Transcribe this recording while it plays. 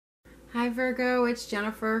Hi Virgo, it's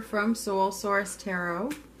Jennifer from Soul Source Tarot,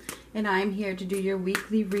 and I'm here to do your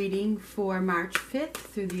weekly reading for March 5th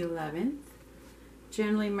through the 11th.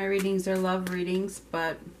 Generally my readings are love readings,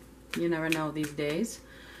 but you never know these days.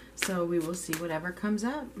 So we will see whatever comes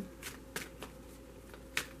up.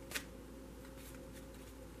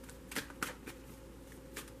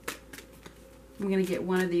 I'm going to get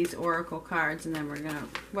one of these oracle cards and then we're going to,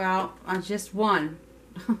 well, just one.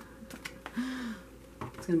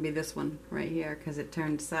 It's going to be this one right here because it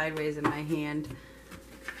turned sideways in my hand.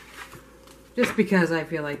 Just because I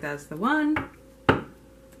feel like that's the one. And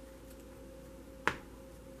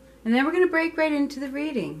then we're going to break right into the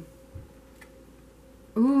reading.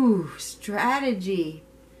 Ooh, strategy.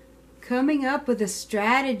 Coming up with a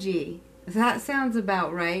strategy. That sounds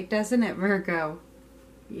about right, doesn't it, Virgo?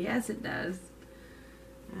 Yes, it does.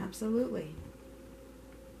 Absolutely.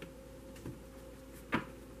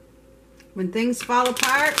 When things fall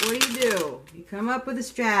apart, what do? You come up with a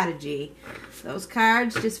strategy. Those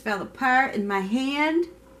cards just fell apart in my hand.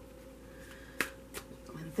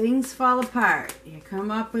 When things fall apart, you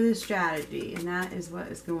come up with a strategy. And that is what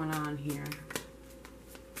is going on here.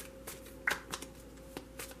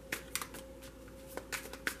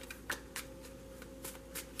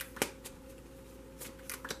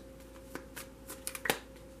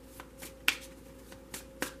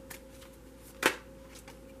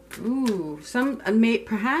 Ooh,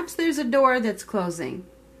 perhaps there's a door that's closing.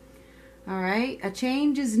 All right, a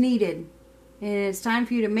change is needed, and it's time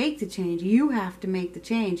for you to make the change. You have to make the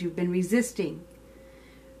change. You've been resisting,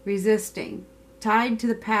 tied to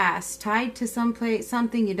the past, tied to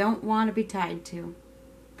something you don't want to be tied to.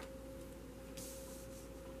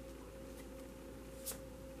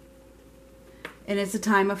 And it's a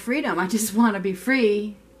time of freedom. I just want to be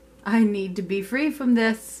free. I need to be free from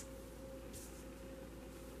this.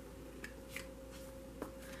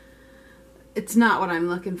 It's not what I'm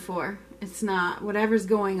looking for. It's not. Whatever's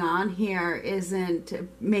going on here isn't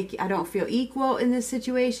I don't feel equal in this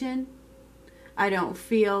situation. I don't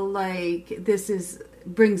feel like this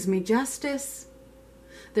brings me justice.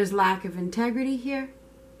 There's lack of integrity here.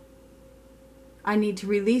 I need to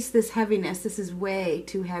release this heaviness. This is way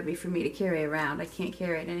too heavy for me to carry around. I can't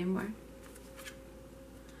carry it anymore.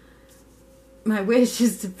 My wish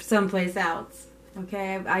is to someplace else.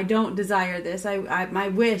 Okay, I don't desire this. My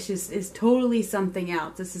wish is totally something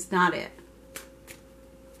else. This is not it.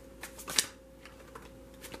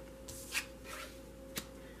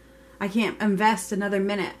 I can't invest another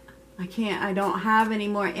minute. I don't have any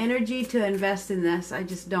more energy to invest in this. I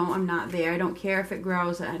just don't. I'm not there. I don't care if it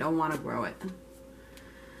grows. I don't want to grow it.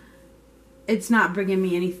 It's not bringing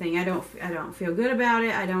me anything. I don't feel good about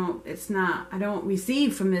it. I don't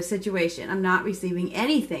receive from this situation. I'm not receiving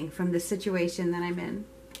anything from this situation that I'm in.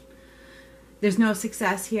 There's no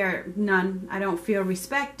success here. None. I don't feel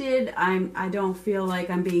respected. I don't feel like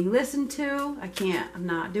I'm being listened to. I'm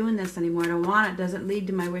not doing this anymore. I don't want it. It doesn't lead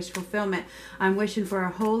to my wish fulfillment. I'm wishing for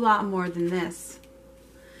a whole lot more than this.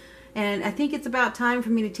 And I think it's about time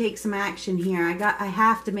for me to take some action here. I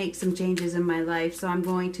have to make some changes in my life, so I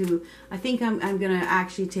think I'm going to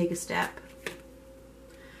actually take a step.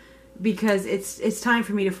 Because it's time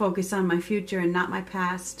for me to focus on my future and not my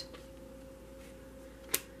past.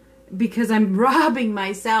 Because I'm robbing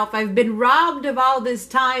myself. I've been robbed of all this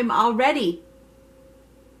time already.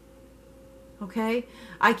 Okay?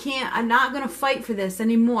 I'm not going to fight for this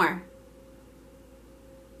anymore.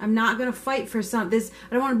 I'm not going to fight for I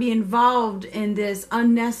don't want to be involved in this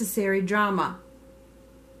unnecessary drama.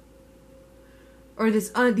 Or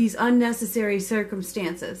these unnecessary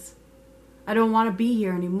circumstances. I don't want to be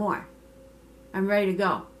here anymore. I'm ready to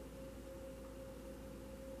go.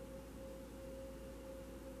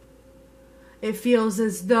 It feels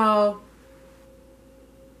as though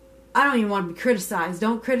I don't even want to be criticized.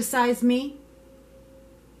 Don't criticize me.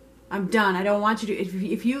 I'm done. I don't want you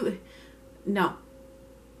to. No.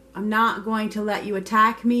 I'm not going to let you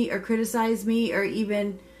attack me or criticize me or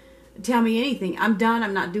even tell me anything. I'm done.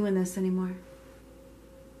 I'm not doing this anymore.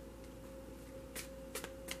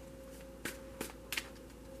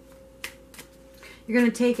 You're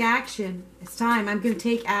going to take action. It's time. I'm going to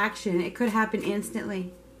take action. It could happen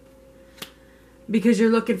instantly. Because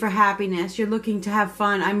you're looking for happiness. You're looking to have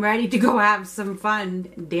fun. I'm ready to go have some fun.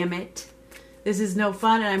 Damn it. This is no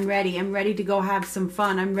fun and I'm ready. I'm ready to go have some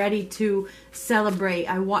fun. I'm ready to celebrate.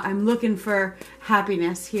 I'm looking for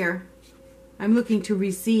happiness here. I'm looking to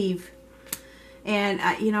receive. And,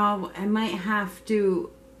 I might have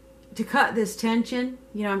to cut this tension.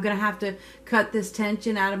 I'm going to have to cut this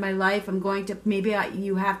tension out of my life. Maybe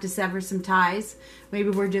you have to sever some ties.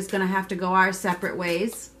 Maybe we're just going to have to go our separate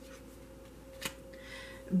ways.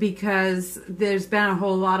 because there's been a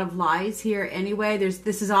whole lot of lies here anyway.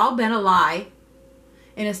 This has all been a lie.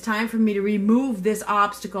 And it's time for me to remove this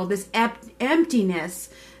obstacle, this emptiness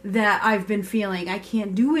that I've been feeling. I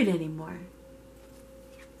can't do it anymore.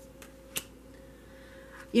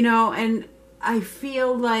 You know, and I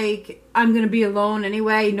feel like I'm going to be alone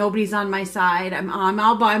anyway. Nobody's on my side. I'm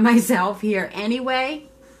all by myself here anyway.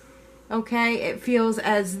 Okay? It feels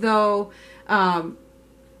as though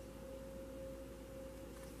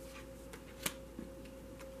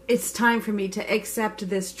it's time for me to accept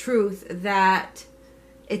this truth that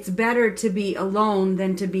it's better to be alone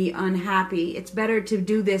than to be unhappy. It's better to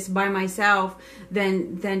do this by myself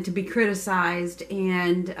than to be criticized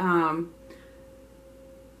and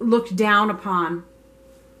looked down upon.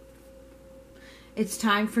 It's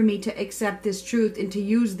time for me to accept this truth and to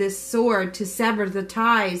use this sword to sever the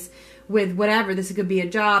ties with whatever. This could be a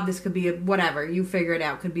job, this could be a whatever. You figure it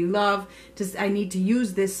out. Could be love. I need to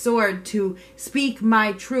use this sword to speak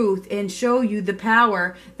my truth and show you the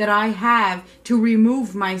power that I have to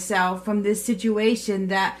remove myself from this situation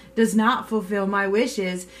that does not fulfill my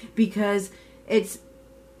wishes, because it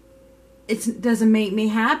doesn't make me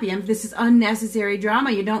happy. This is unnecessary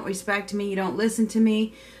drama. You don't respect me. You don't listen to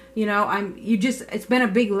me. You know, it's been a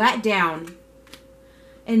big letdown.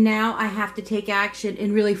 And now I have to take action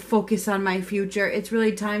and really focus on my future. It's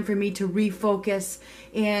really time for me to refocus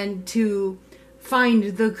and to find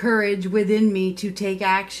the courage within me to take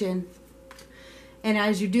action. And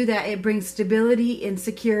as you do that, it brings stability and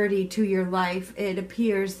security to your life. It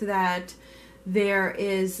appears that there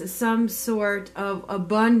is some sort of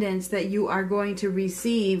abundance that you are going to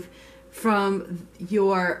receive from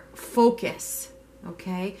your focus.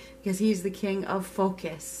 Okay? Because he's the king of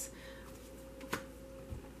focus.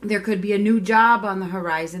 There could be a new job on the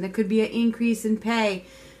horizon. There could be an increase in pay.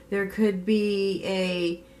 There could be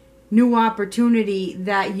a new opportunity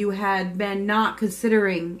that you had been not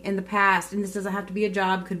considering in the past. And this doesn't have to be a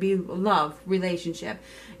job. Could be love, relationship.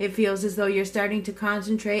 It feels as though you're starting to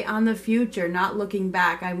concentrate on the future, not looking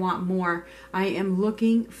back. I want more. I am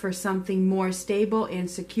looking for something more stable and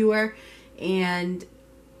secure and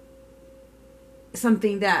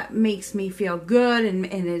something that makes me feel good and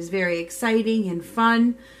is very exciting and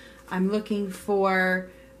fun. I'm looking for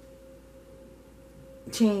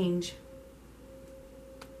change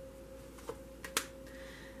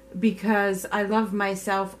because I love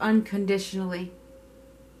myself unconditionally,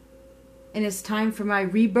 and it's time for my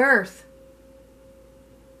rebirth.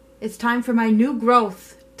 It's time for my new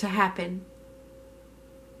growth to happen.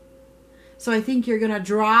 So I think you're going to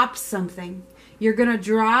drop something. You're going to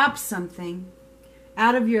drop something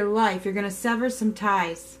out of your life. You're going to sever some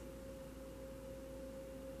ties.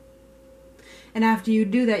 And after you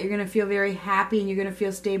do that, you're going to feel very happy and you're going to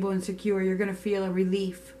feel stable and secure. You're going to feel a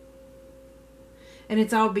relief. And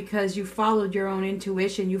it's all because you followed your own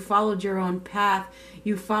intuition. You followed your own path.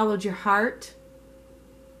 You followed your heart.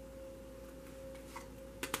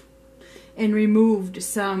 And removed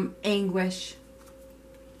some anguish.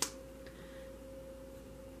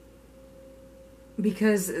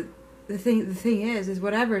 Because the thing is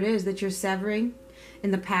whatever it is that you're severing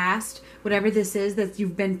in the past, whatever this is that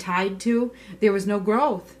you've been tied to, there was no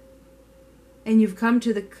growth. And you've come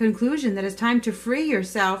to the conclusion that it's time to free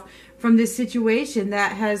yourself from this situation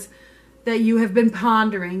that you have been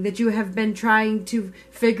pondering, that you have been trying to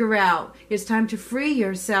figure out. It's time to free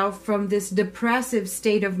yourself from this depressive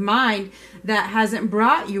state of mind that hasn't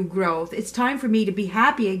brought you growth. It's time for me to be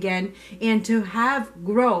happy again and to have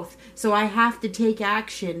growth. So I have to take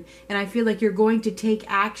action. And I feel like you're going to take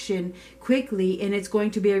action quickly, and it's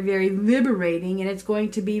going to be very liberating, and it's going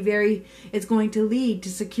to lead to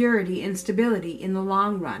security and stability in the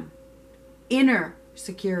long run. Inner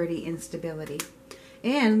security and stability.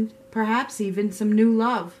 And perhaps even some new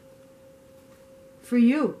love for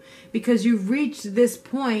you, because you've reached this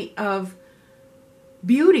point of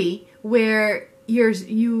beauty where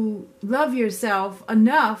you love yourself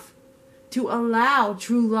enough to allow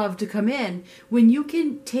true love to come in. When you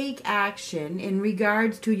can take action in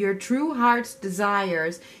regards to your true heart's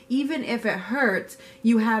desires, even if it hurts,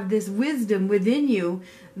 you have this wisdom within you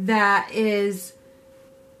that is...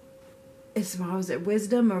 Is it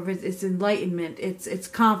wisdom, or it's enlightenment, it's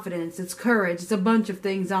confidence, it's courage, it's a bunch of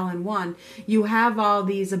things all in one. You have all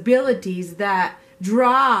these abilities that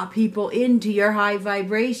draw people into your high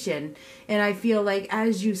vibration. And I feel like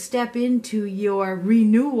as you step into your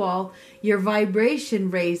renewal, your vibration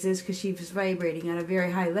raises, because she's vibrating at a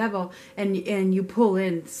very high level, and you pull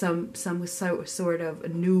in some sort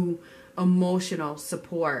of new emotional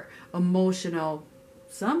support, emotional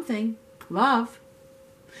something, love.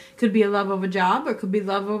 Could be a love of a job, or could be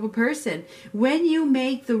love of a person. When you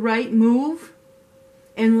make the right move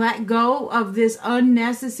and let go of this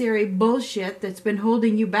unnecessary bullshit that's been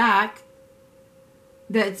holding you back,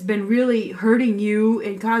 that's been really hurting you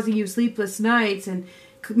and causing you sleepless nights and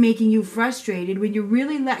making you frustrated, when you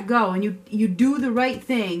really let go and you do the right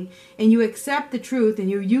thing and you accept the truth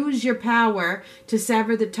and you use your power to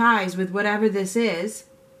sever the ties with whatever this is,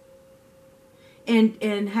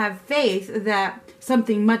 and have faith that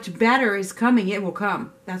something much better is coming, it will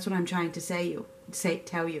come. That's what I'm trying to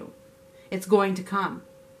tell you. It's going to come.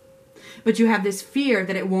 But you have this fear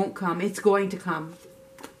that it won't come. It's going to come.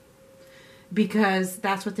 Because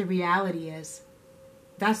that's what the reality is.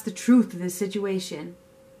 That's the truth of this situation.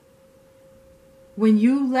 When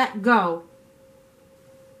you let go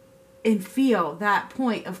and feel that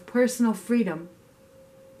point of personal freedom,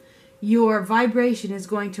 your vibration is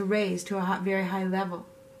going to raise to a very high level.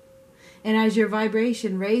 And as your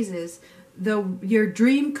vibration raises, your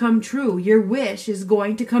dream come true, your wish is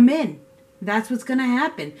going to come in. That's what's going to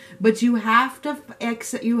happen. But you have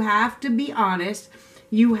to be honest.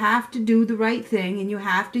 You have to do the right thing, and you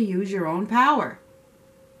have to use your own power.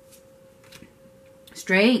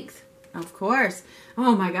 Strength, of course.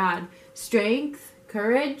 Oh my God. Strength,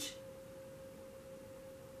 courage,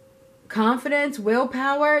 confidence,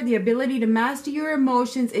 willpower, the ability to master your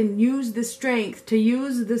emotions and use the strength, to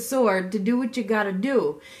use the sword to do what you gotta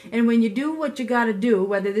do. And when you do what you gotta do,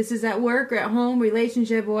 whether this is at work or at home,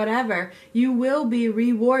 relationship or whatever, you will be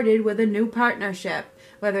rewarded with a new partnership.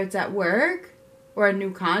 Whether it's at work or a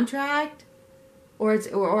new contract or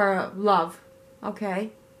a love.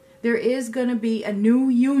 Okay? There is gonna be a new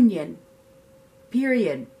union.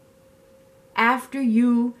 Period. After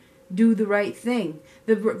you do the right thing.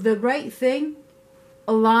 The right thing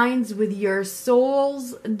aligns with your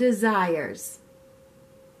soul's desires.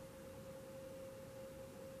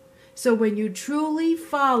 So when you truly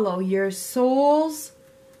follow your soul's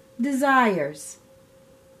desires,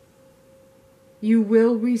 you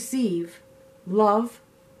will receive love,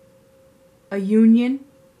 a union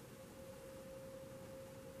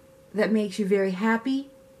that makes you very happy.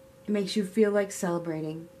 It makes you feel like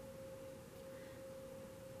celebrating.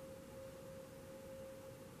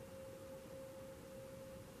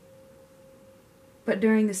 But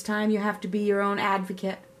during this time, you have to be your own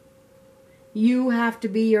advocate. You have to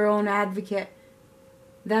be your own advocate.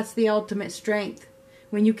 That's the ultimate strength.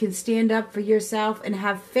 When you can stand up for yourself and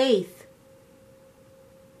have faith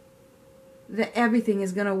that everything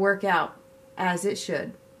is going to work out as it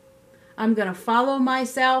should. I'm going to follow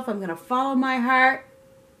myself. I'm going to follow my heart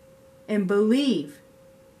and believe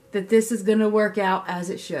that this is going to work out as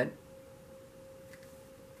it should.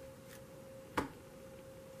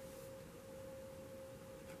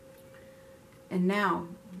 And now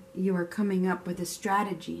you are coming up with a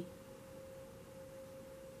strategy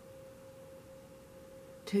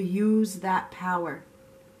to use that power,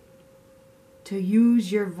 to use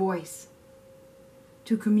your voice,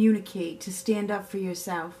 to communicate, to stand up for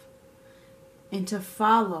yourself, and to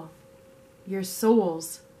follow your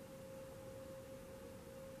soul's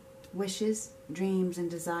wishes, dreams, and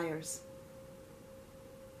desires.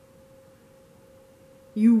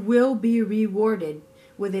 You will be rewarded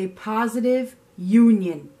with a positive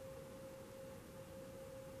union.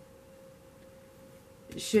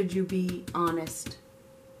 Should you be honest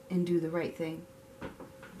and do the right thing.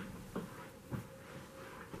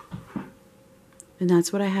 And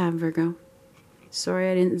that's what I have, Virgo.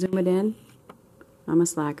 Sorry I didn't zoom it in. I'm a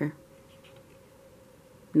slacker.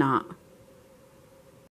 Not.